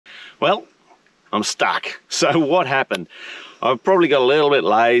Well, I'm stuck. So what happened? I've probably got a little bit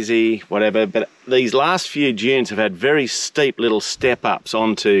lazy, whatever, but these last few dunes have had very steep little step ups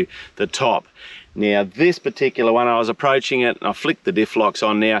onto the top. Now this particular one, I was approaching it and I flicked the diff locks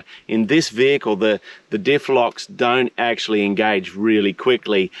on. Now in this vehicle, the diff locks don't actually engage really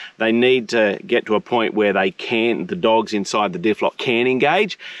quickly. They need to get to a point where they can, the dogs inside the diff lock can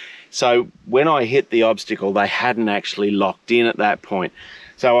engage. So when I hit the obstacle, they hadn't actually locked in at that point.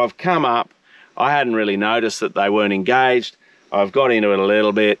 So I've come up, I hadn't really noticed that they weren't engaged. I've got into it a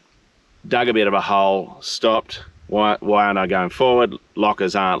little bit, dug a bit of a hole, stopped. Why aren't I going forward?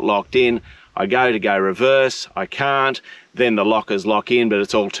 Lockers aren't locked in. I go to go reverse, I can't. Then the lockers lock in, but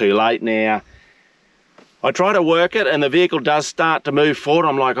it's all too late now. I try to work it and the vehicle does start to move forward.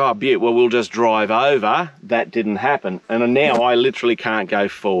 I'm like, oh, beaut, well, we'll just drive over. That didn't happen. And now I literally can't go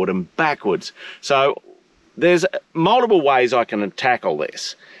forward and backwards. So there's multiple ways I can tackle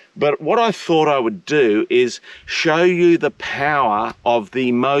this. But what I thought I would do is show you the power of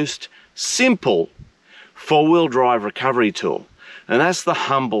the most simple four-wheel drive recovery tool. And that's the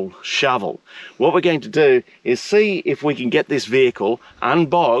humble shovel. What we're going to do is see if we can get this vehicle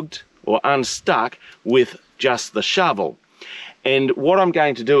unbogged or unstuck with just the shovel. And what I'm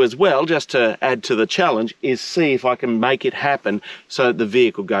going to do as well, just to add to the challenge, is see if I can make it happen so that the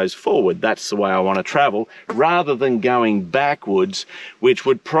vehicle goes forward. That's the way I want to travel, rather than going backwards, which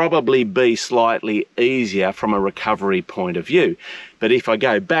would probably be slightly easier from a recovery point of view. But if I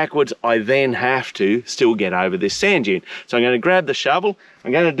go backwards, I then have to still get over this sand dune. So I'm going to grab the shovel,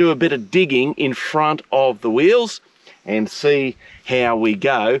 I'm going to do a bit of digging in front of the wheels and see how we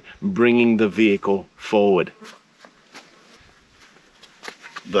go bringing the vehicle forward.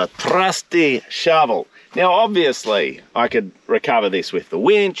 The trusty shovel. Now obviously I could recover this with the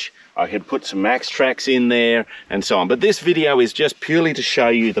winch, I could put some max tracks in there and so on, but this video is just purely to show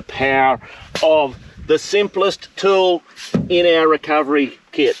you the power of the simplest tool in our recovery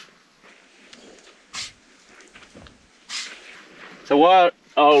kit. So what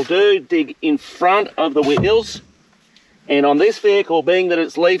I'll do, dig in front of the wheels, and on this vehicle, being that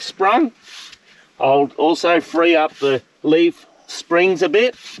it's leaf sprung, I'll also free up the leaf springs a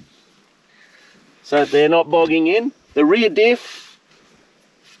bit so they're not bogging in. The rear diff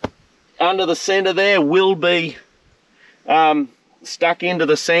under the center there will be stuck into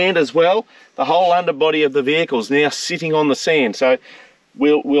the sand as well. The whole underbody of the vehicle is now sitting on the sand, so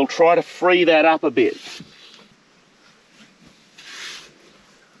we'll try to free that up a bit.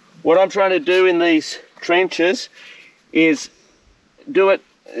 What I'm trying to do in these trenches is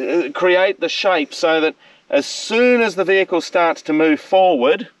create the shape so that as soon as the vehicle starts to move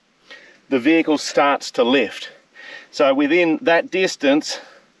forward, the vehicle starts to lift. So within that distance,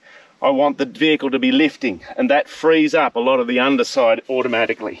 I want the vehicle to be lifting, and that frees up a lot of the underside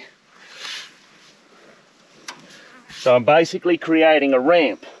automatically. So I'm basically creating a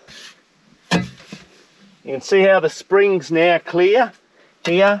ramp. You can see how the spring's now clear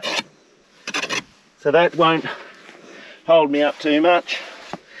here. So that won't hold me up too much.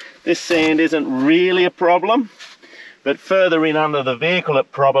 This sand isn't really a problem, but further in under the vehicle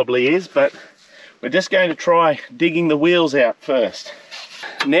it probably is, but we're just going to try digging the wheels out first.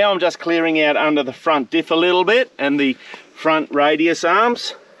 Now I'm just clearing out under the front diff a little bit and the front radius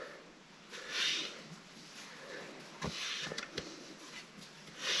arms.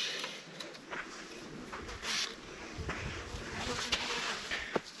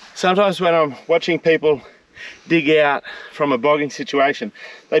 Sometimes when I'm watching people dig out from a bogging situation,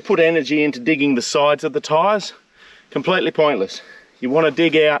 they put energy into digging the sides of the tyres. Completely pointless. You want to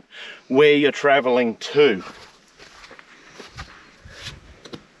dig out where you're travelling to.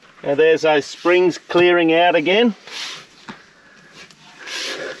 Now there's those springs clearing out again.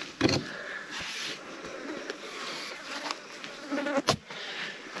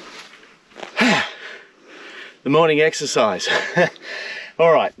 The morning exercise.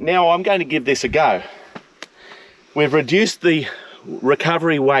 Alright, now I'm going to give this a go. We've reduced the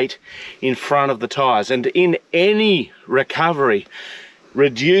recovery weight in front of the tyres, and in any recovery,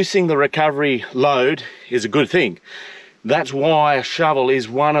 reducing the recovery load is a good thing. That's why a shovel is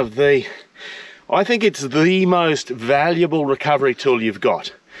one of the, I think it's the most valuable recovery tool you've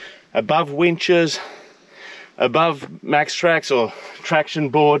got. Above winches, above max tracks or traction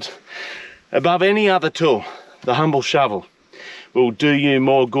boards, above any other tool, the humble shovel will do you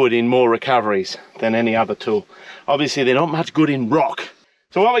more good in more recoveries than any other tool. Obviously they're not much good in rock.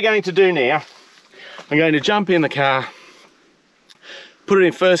 So what we're going to do now, I'm going to jump in the car, put it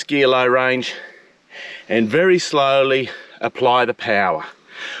in first gear low range, and very slowly apply the power.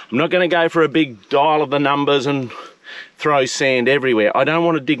 I'm not going to go for a big dial of the numbers and throw sand everywhere. I don't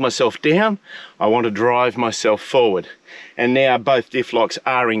want to dig myself down, I want to drive myself forward. And now both diff locks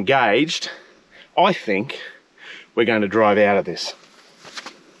are engaged. I think we're going to drive out of this.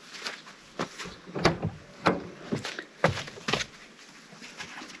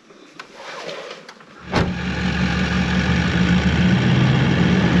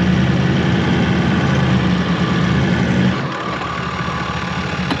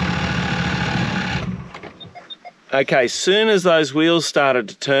 Okay, soon as those wheels started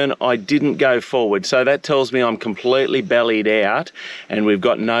to turn, I didn't go forward. So that tells me I'm completely bellied out and we've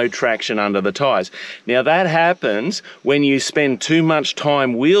got no traction under the tyres. Now that happens when you spend too much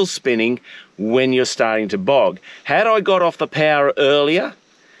time wheel spinning when you're starting to bog. Had I got off the power earlier,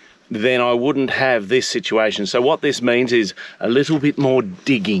 then I wouldn't have this situation. So what this means is a little bit more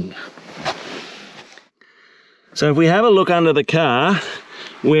digging. So if we have a look under the car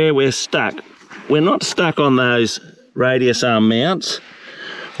where we're stuck, we're not stuck on those radius arm mounts.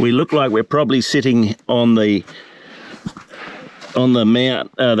 We look like we're probably sitting on the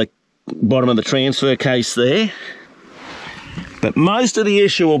mount, the bottom of the transfer case there. But most of the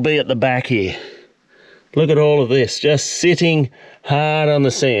issue will be at the back here. Look at all of this, just sitting hard on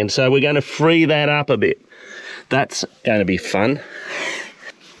the sand. So we're going to free that up a bit. That's going to be fun.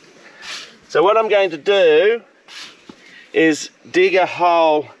 So what I'm going to do is dig a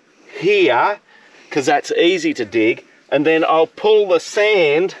hole here, because that's easy to dig, and then I'll pull the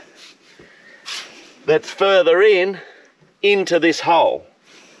sand that's further in into this hole.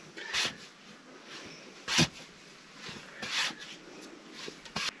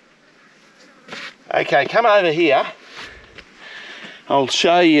 Okay, come over here. I'll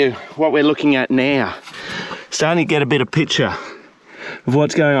show you what we're looking at now. Starting to get a bit of picture of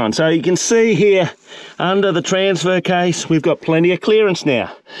what's going on. So you can see here under the transfer case we've got plenty of clearance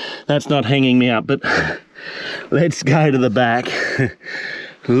now. That's not hanging me up, but let's go to the back.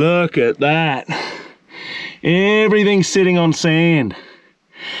 Look at that. Everything's sitting on sand.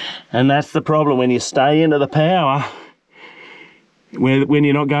 And that's the problem when you stay into the power. When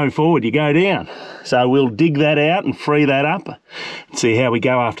you're not going forward, you go down. So we'll dig that out and free that up and see how we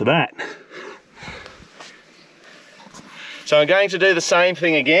go after that. So I'm going to do the same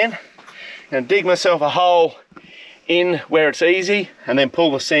thing again and dig myself a hole in where it's easy and then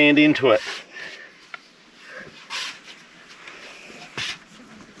pull the sand into it.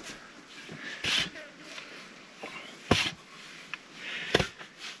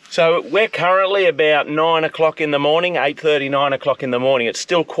 So we're currently about 9 o'clock in the morning, 8:30, 9 o'clock in the morning. It's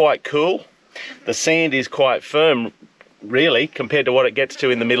still quite cool. The sand is quite firm, really, compared to what it gets to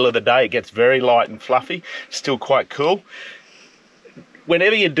in the middle of the day. It gets very light and fluffy, still quite cool.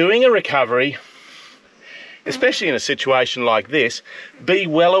 Whenever you're doing a recovery, especially in a situation like this, be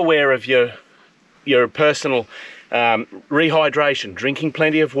well aware of your personal rehydration, drinking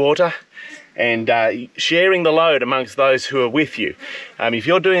plenty of water, and sharing the load amongst those who are with you. If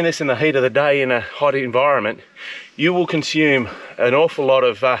you're doing this in the heat of the day in a hot environment, you will consume an awful lot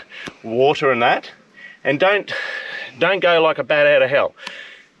of water and that, and don't go like a bat out of hell.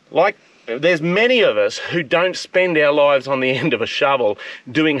 There's many of us who don't spend our lives on the end of a shovel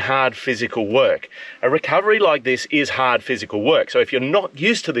doing hard physical work. A recovery like this is hard physical work. So if you're not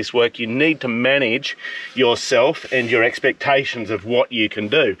used to this work, you need to manage yourself and your expectations of what you can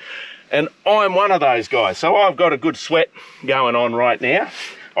do. And I'm one of those guys. So I've got a good sweat going on right now.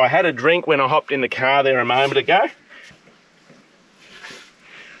 I had a drink when I hopped in the car there a moment ago.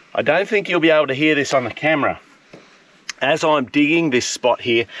 I don't think you'll be able to hear this on the camera. As I'm digging this spot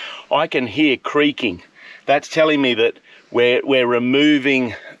here, I can hear creaking. That's telling me that we're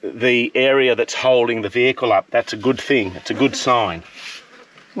removing the area that's holding the vehicle up. That's a good thing. It's a good sign.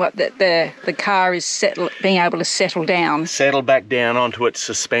 What, that the car is being able to settle down? Settle back down onto its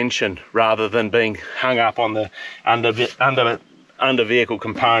suspension rather than being hung up on the under vehicle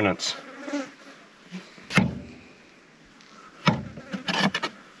components.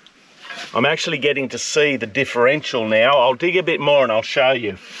 I'm actually getting to see the differential now. I'll dig a bit more and I'll show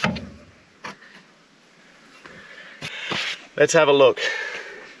you. Let's have a look.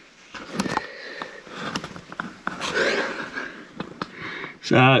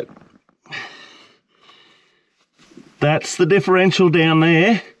 So that's the differential down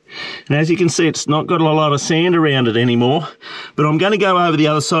there, and as you can see, it's not got a lot of sand around it anymore, but I'm going to go over the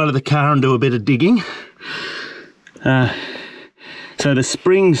other side of the car and do a bit of digging. So the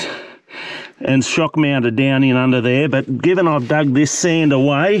springs and shock mount are down in under there, but given I've dug this sand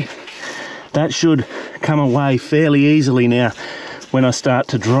away, that should come away fairly easily now when I start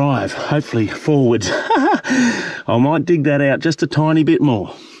to drive, hopefully forwards. I might dig that out just a tiny bit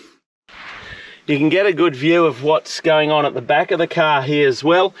more. You can get a good view of what's going on at the back of the car here as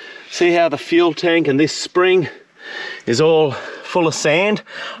well. See how the fuel tank and this spring is all full of sand?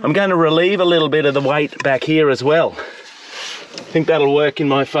 I'm going to relieve a little bit of the weight back here as well. I think that'll work in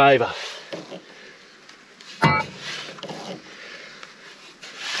my favour.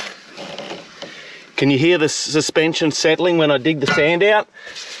 Can you hear the suspension settling when I dig the sand out?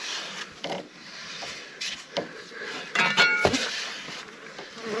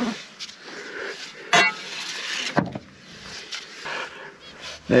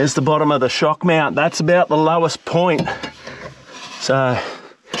 There's the bottom of the shock mount. That's about the lowest point. So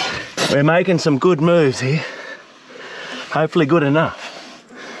we're making some good moves here. Hopefully good enough.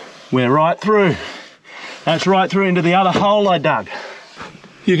 We're right through. That's right through into the other hole I dug.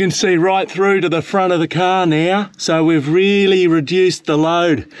 You can see right through to the front of the car now. So we've really reduced the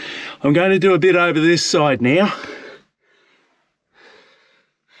load. I'm going to do a bit over this side now.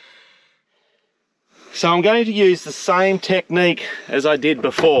 So I'm going to use the same technique as I did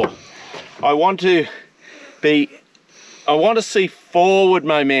before. I want to see forward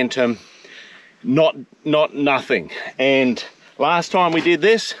momentum, not nothing. And last time we did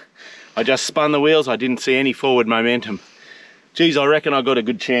this, I just spun the wheels. I didn't see any forward momentum. Geez, I reckon I got a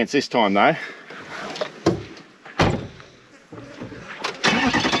good chance this time though.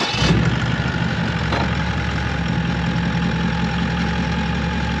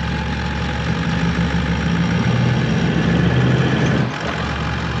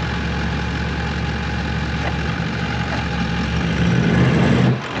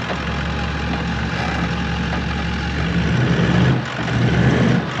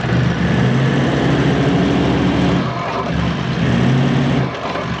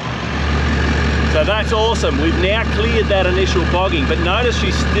 So that's awesome. We've now cleared that initial bogging, but notice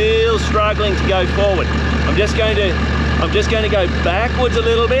she's still struggling to go forward. I'm just going to go backwards a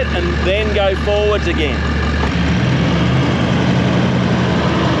little bit and then go forwards again.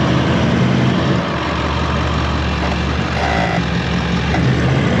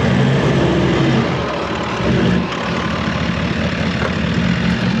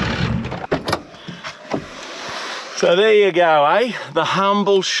 So there you go, eh? The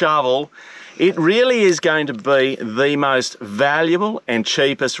humble shovel. It really is going to be the most valuable and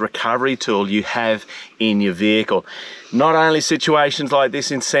cheapest recovery tool you have in your vehicle. Not only situations like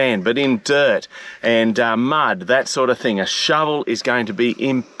this in sand, but in dirt and mud, that sort of thing. A shovel is going to be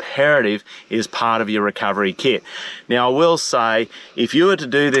imperative as part of your recovery kit. Now I will say, if you were to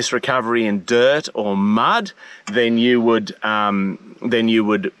do this recovery in dirt or mud, then you would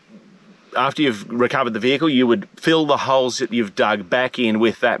after you've recovered the vehicle, you would fill the holes that you've dug back in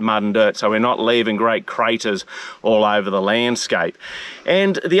with that mud and dirt, so we're not leaving great craters all over the landscape.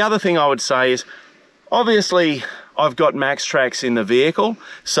 And the other thing I would say is, obviously I've got max tracks in the vehicle,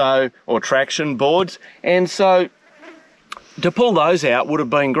 or traction boards, and so to pull those out would have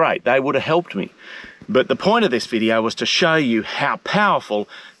been great. They would have helped me. But the point of this video was to show you how powerful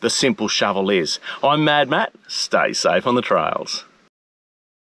the simple shovel is. I'm MadMatt. Stay safe on the trails.